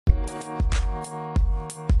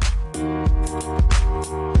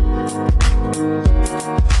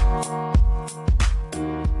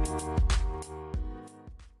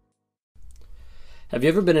Have you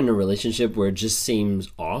ever been in a relationship where it just seems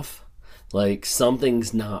off? Like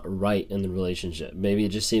something's not right in the relationship. Maybe it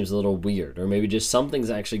just seems a little weird, or maybe just something's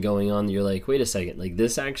actually going on. You're like, wait a second, like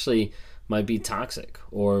this actually might be toxic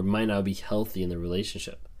or might not be healthy in the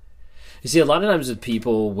relationship. You see, a lot of times with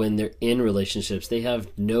people, when they're in relationships, they have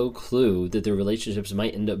no clue that their relationships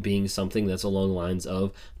might end up being something that's along the lines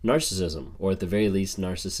of narcissism, or at the very least,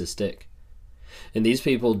 narcissistic. And these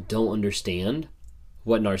people don't understand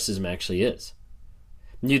what narcissism actually is.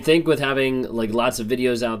 You'd think with having like lots of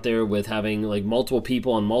videos out there, with having like multiple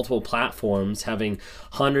people on multiple platforms, having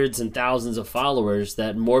hundreds and thousands of followers,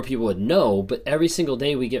 that more people would know. But every single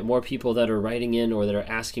day we get more people that are writing in or that are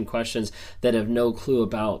asking questions that have no clue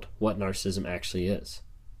about what narcissism actually is.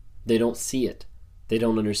 They don't see it. They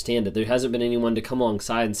don't understand it. There hasn't been anyone to come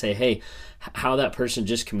alongside and say, hey, how that person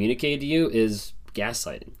just communicated to you is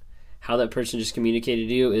gaslighting. How that person just communicated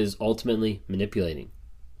to you is ultimately manipulating.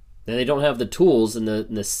 And they don't have the tools and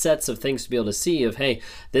the sets of things to be able to see of, hey,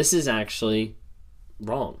 this is actually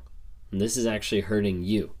wrong. And this is actually hurting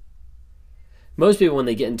you. Most people, when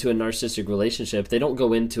they get into a narcissistic relationship, they don't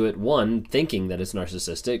go into it, one, thinking that it's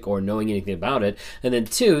narcissistic or knowing anything about it. And then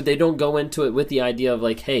two, they don't go into it with the idea of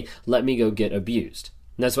like, hey, let me go get abused.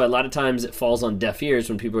 And that's why a lot of times it falls on deaf ears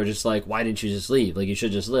when people are just like, why didn't you just leave? Like, you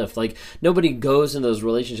should just live. Like, nobody goes into those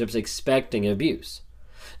relationships expecting abuse.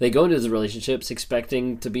 They go into those relationships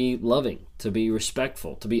expecting to be loving, to be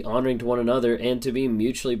respectful, to be honoring to one another, and to be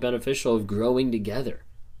mutually beneficial of growing together.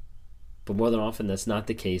 But more than often, that's not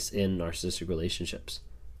the case in narcissistic relationships,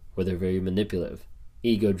 where they're very manipulative,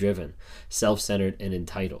 ego-driven, self-centered, and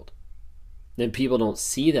entitled. And people don't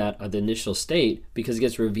see that at the initial state because it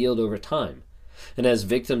gets revealed over time. And as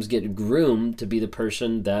victims get groomed to be the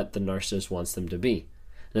person that the narcissist wants them to be.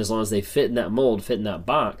 And as long as they fit in that mold, fit in that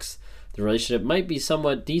box, the relationship might be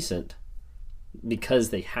somewhat decent because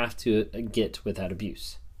they have to get with that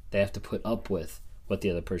abuse. They have to put up with what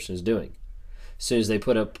the other person is doing. As soon as they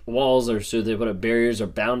put up walls, or as soon as they put up barriers or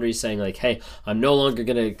boundaries saying like, hey, I'm no longer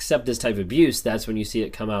going to accept this type of abuse, that's when you see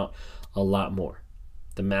it come out a lot more.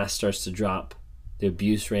 The mask starts to drop, the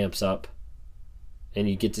abuse ramps up, and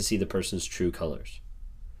you get to see the person's true colors.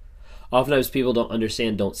 Oftentimes people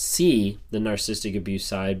don't see the narcissistic abuse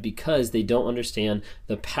side because they don't understand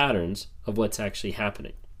the patterns of what's actually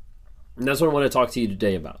happening. And that's what I want to talk to you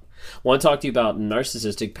today about. I want to talk to you about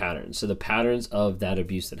narcissistic patterns, so the patterns of that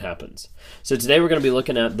abuse that happens. So today we're going to be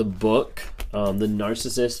looking at the book, The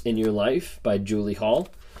Narcissist in Your Life by Julie Hall.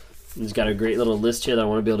 It's got a great little list here that I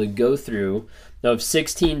want to be able to go through of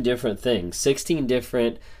 16 different things, 16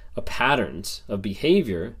 different patterns of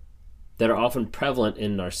behavior that are often prevalent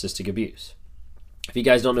in narcissistic abuse. If you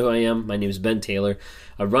guys don't know who I am, my name is Ben Taylor.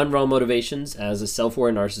 I run Raw Motivations as a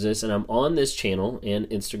self-aware narcissist, and I'm on this channel and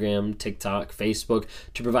Instagram, TikTok, Facebook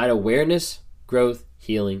to provide awareness, growth,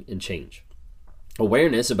 healing, and change.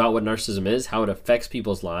 Awareness about what narcissism is, how it affects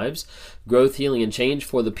people's lives, growth, healing, and change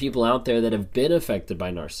for the people out there that have been affected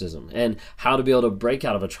by narcissism, and how to be able to break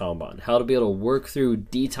out of a trauma bond, how to be able to work through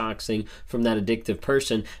detoxing from that addictive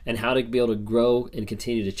person, and how to be able to grow and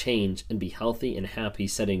continue to change and be healthy and happy,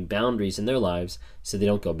 setting boundaries in their lives so they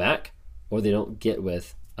don't go back or they don't get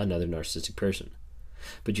with another narcissistic person.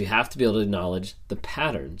 But you have to be able to acknowledge the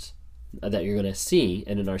patterns that you're going to see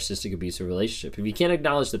in a narcissistic abusive relationship. If you can't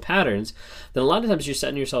acknowledge the patterns, then a lot of times you're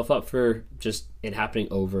setting yourself up for just it happening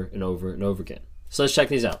over and over and over again. So let's check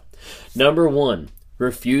these out. Number 1,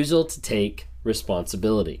 refusal to take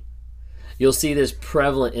responsibility. You'll see this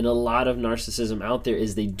prevalent in a lot of narcissism out there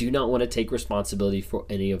is they do not want to take responsibility for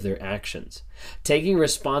any of their actions. Taking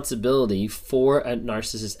responsibility for a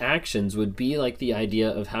narcissist's actions would be like the idea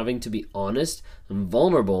of having to be honest and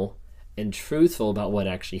vulnerable and truthful about what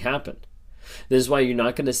actually happened. This is why you're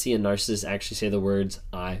not going to see a narcissist actually say the words,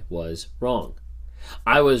 I was wrong.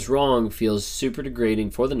 I was wrong feels super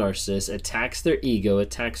degrading for the narcissist, attacks their ego,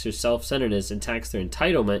 attacks their self-centeredness, attacks their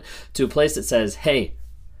entitlement to a place that says, hey,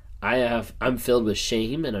 I'm filled with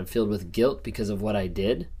shame and I'm filled with guilt because of what I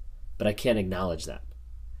did, but I can't acknowledge that.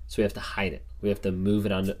 So we have to hide it. We have to move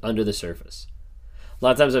it under the surface. A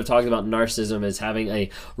lot of times I've talked about narcissism as having a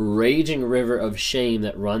raging river of shame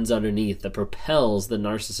that runs underneath, that propels the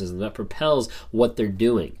narcissism, that propels what they're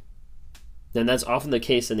doing. And that's often the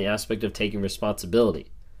case in the aspect of taking responsibility.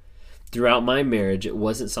 Throughout my marriage, it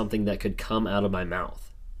wasn't something that could come out of my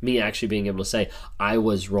mouth. Me actually being able to say, I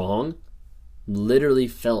was wrong, literally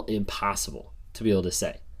felt impossible to be able to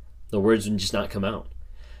say. The words would just not come out.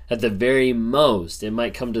 At the very most, it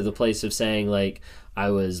might come to the place of saying, like, I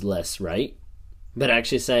was less right. But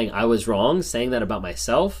actually saying I was wrong, saying that about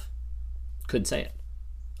myself, couldn't say it.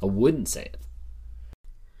 I wouldn't say it.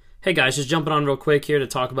 Hey guys, just jumping on real quick here to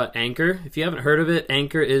talk about Anchor. If you haven't heard of it,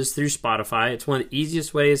 Anchor is through Spotify. It's one of the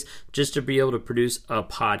easiest ways just to be able to produce a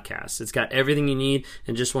podcast. It's got everything you need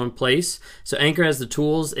in just one place. So Anchor has the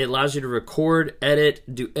tools. It allows you to record, edit,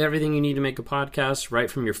 do everything you need to make a podcast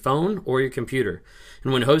right from your phone or your computer.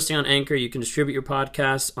 And when hosting on Anchor, you can distribute your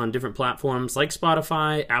podcasts on different platforms like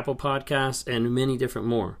Spotify, Apple Podcasts, and many different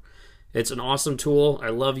more. It's an awesome tool. I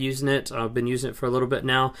love using it. I've been using it for a little bit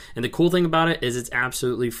now. And the cool thing about it is it's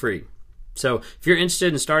absolutely free. So if you're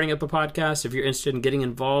interested in starting up a podcast, if you're interested in getting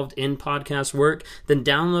involved in podcast work, then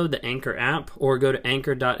download the Anchor app or go to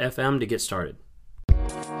anchor.fm to get started.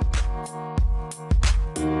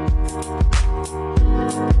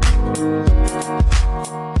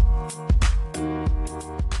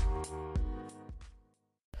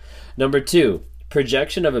 Number 2,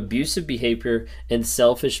 projection of abusive behavior and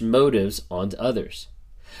selfish motives onto others.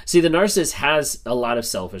 See, the narcissist has a lot of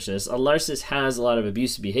selfishness. A narcissist has a lot of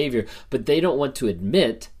abusive behavior, but they don't want to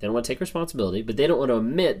admit, they don't want to take responsibility, but they don't want to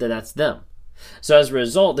admit that that's them. So as a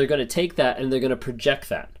result, they're going to take that and they're going to project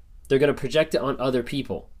that. They're going to project it on other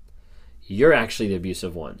people. You're actually the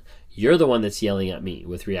abusive one. You're the one that's yelling at me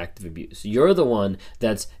with reactive abuse. You're the one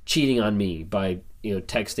that's cheating on me by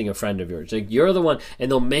texting a friend of yours. Like, you're the one, and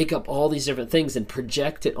they'll make up all these different things and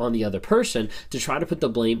project it on the other person to try to put the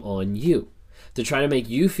blame on you, to try to make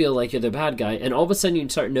you feel like you're the bad guy. And all of a sudden you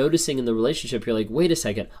start noticing in the relationship, you're like, wait a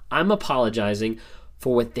second, I'm apologizing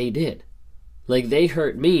for what they did. Like, they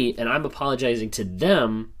hurt me and I'm apologizing to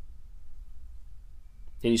them.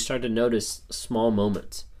 And you start to notice small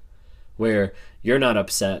moments where you're not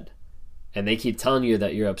upset and they keep telling you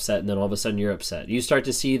that you're upset, and then all of a sudden you're upset. You start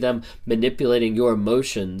to see them manipulating your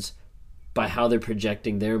emotions by how they're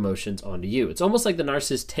projecting their emotions onto you. It's almost like the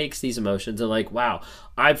narcissist takes these emotions and like, wow,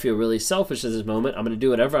 I feel really selfish at this moment. I'm going to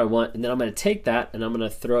do whatever I want, and then I'm going to take that and I'm going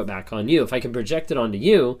to throw it back on you. If I can project it onto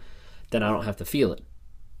you, then I don't have to feel it.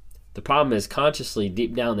 The problem is, consciously,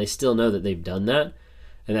 deep down, they still know that they've done that,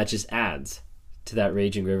 and that just adds to that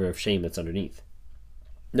raging river of shame that's underneath.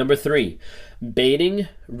 Number 3, baiting,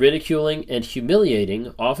 ridiculing, and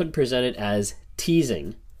humiliating, often presented as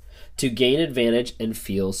teasing, to gain advantage and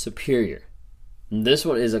feel superior. And this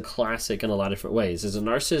one is a classic in a lot of different ways, as a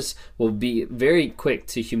narcissist will be very quick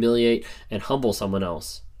to humiliate and humble someone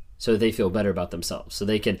else so they feel better about themselves, so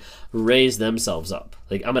they can raise themselves up.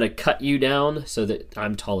 Like, I'm going to cut you down so that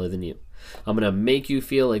I'm taller than you. I'm going to make you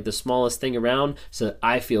feel like the smallest thing around so that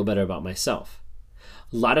I feel better about myself.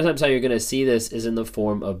 A lot of times how you're going to see this is in the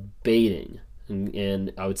form of baiting,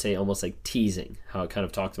 and I would say almost like teasing, how it kind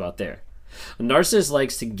of talked about there. A narcissist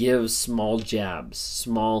likes to give small jabs,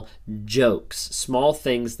 small jokes, small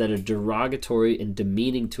things that are derogatory and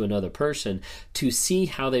demeaning to another person to see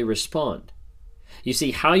how they respond. You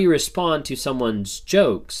see, how you respond to someone's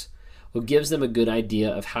jokes gives them a good idea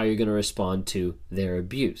of how you're going to respond to their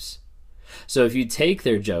abuse. So if you take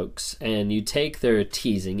their jokes and you take their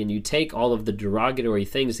teasing and you take all of the derogatory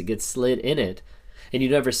things that get slid in it and you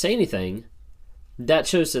never say anything, that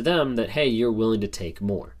shows to them that, hey, you're willing to take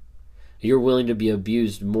more. You're willing to be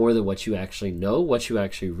abused more than what you actually know, what you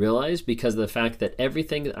actually realize, because of the fact that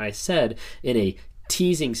everything that I said in a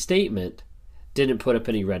teasing statement didn't put up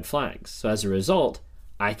any red flags. So as a result,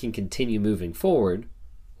 I can continue moving forward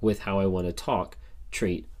with how I want to talk,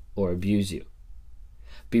 treat, or abuse you.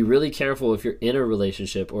 Be really careful if you're in a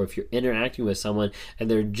relationship or if you're interacting with someone and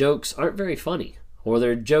their jokes aren't very funny, or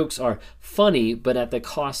their jokes are funny but at the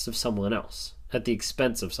cost of someone else, at the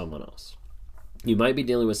expense of someone else. You might be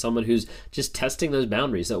dealing with someone who's just testing those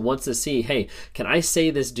boundaries, that wants to see, hey, can I say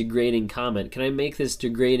this degrading comment? Can I make this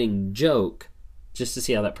degrading joke just to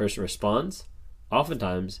see how that person responds?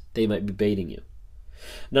 Oftentimes, they might be baiting you.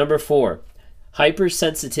 Number 4,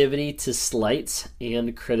 hypersensitivity to slights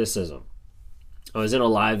and criticism. I was in a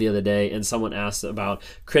live the other day and someone asked about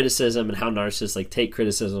criticism and how narcissists take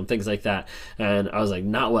criticism, things like that. And I was like,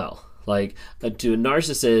 not well. To a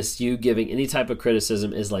narcissist, you giving any type of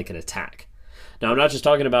criticism is like an attack. Now, I'm not just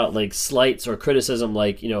talking about slights or criticism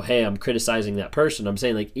hey, I'm criticizing that person. I'm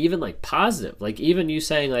saying even positive, even you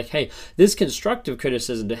saying hey, this constructive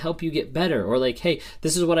criticism to help you get better, or hey,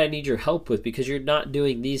 this is what I need your help with because you're not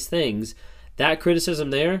doing these things. That criticism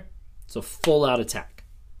there, it's a full out attack.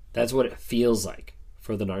 That's what it feels like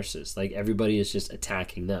for the narcissist. Everybody is just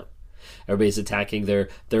attacking them. Everybody's attacking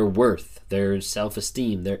their worth, their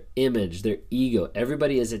self-esteem, their image, their ego.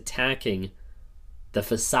 Everybody is attacking the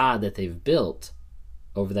facade that they've built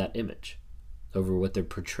over that image, over what they're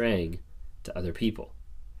portraying to other people.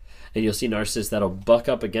 And you'll see narcissists that'll buck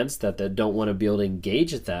up against that don't want to be able to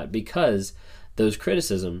engage with that because those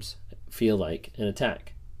criticisms feel like an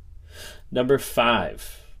attack. Number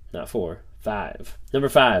 5, not 4, 5. Number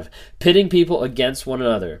 5, pitting people against one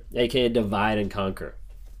another, aka divide and conquer.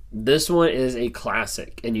 This one is a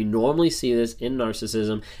classic, and you normally see this in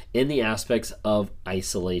narcissism in the aspects of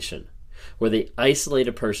isolation, where they isolate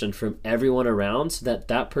a person from everyone around so that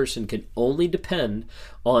that person can only depend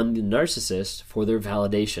on the narcissist for their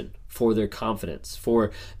validation, for their confidence,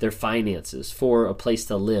 for their finances, for a place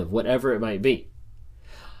to live, whatever it might be.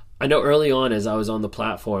 I know early on as I was on the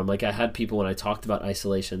platform, like I had people when I talked about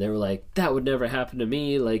isolation, they were like, that would never happen to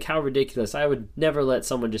me. Like, how ridiculous. I would never let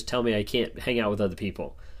someone just tell me I can't hang out with other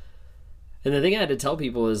people. And the thing I had to tell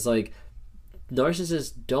people is like,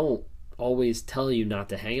 narcissists don't always tell you not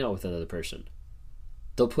to hang out with another person.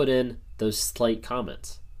 They'll put in those slight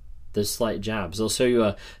comments, those slight jabs. They'll show you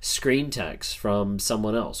a screen text from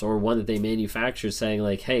someone else or one that they manufacture saying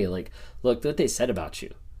like, hey, like, look what they said about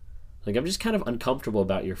you. Like, I'm just kind of uncomfortable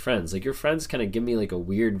about your friends. Like, your friends kind of give me like a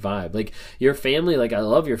weird vibe. Like, your family, like, I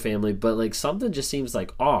love your family, but like something just seems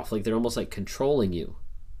like off. Like, they're almost like controlling you.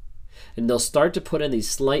 And they'll start to put in these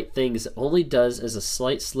slight things that only does as a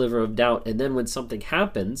slight sliver of doubt. And then when something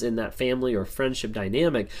happens in that family or friendship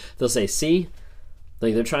dynamic, they'll say, see,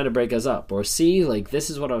 like they're trying to break us up. Or see, like this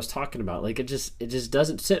is what I was talking about. Like it just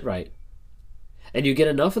doesn't sit right. And you get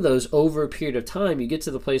enough of those over a period of time, you get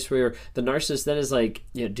to the place where the narcissist then is like,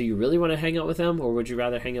 you know, do you really want to hang out with them or would you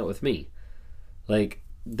rather hang out with me? Like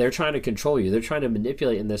they're trying to control you. They're trying to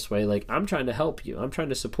manipulate in this way. Like I'm trying to help you. I'm trying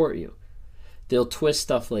to support you. They'll twist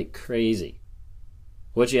stuff like crazy.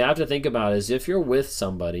 What you have to think about is if you're with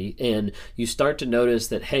somebody and you start to notice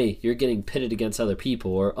that, hey, you're getting pitted against other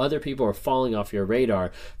people or other people are falling off your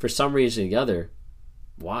radar for some reason or the other,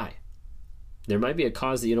 why? There might be a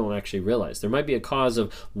cause that you don't actually realize. There might be a cause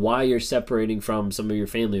of why you're separating from some of your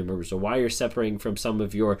family members or why you're separating from some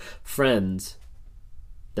of your friends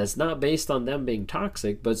that's not based on them being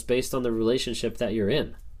toxic, but it's based on the relationship that you're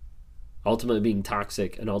in. Ultimately being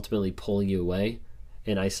toxic and ultimately pulling you away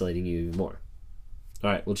and isolating you even more.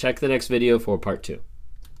 All right, we'll check the next video for part 2.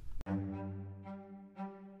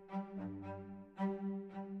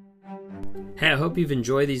 Hey, I hope you've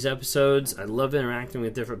enjoyed these episodes. I love interacting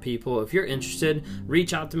with different people. If you're interested,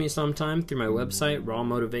 reach out to me sometime through my website, Raw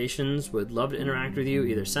Motivations. Would love to interact with you.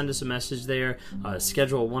 Either send us a message there,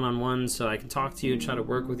 schedule a one-on-one so I can talk to you and try to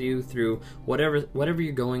work with you through whatever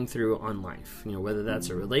you're going through on life. You know, whether that's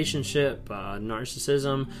a relationship,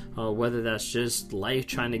 narcissism, whether that's just life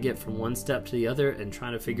trying to get from one step to the other and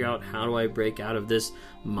trying to figure out how do I break out of this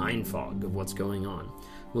mind fog of what's going on.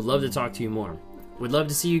 Would love to talk to you more. We'd love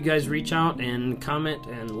to see you guys reach out and comment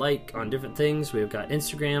and like on different things. We've got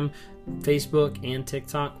Instagram, Facebook, and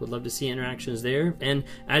TikTok. We'd love to see interactions there. And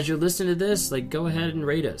as you're listening to this, like, go ahead and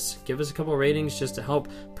rate us. Give us a couple ratings just to help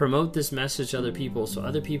promote this message to other people so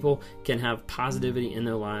other people can have positivity in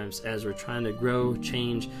their lives as we're trying to grow,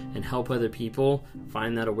 change, and help other people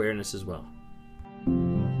find that awareness as well.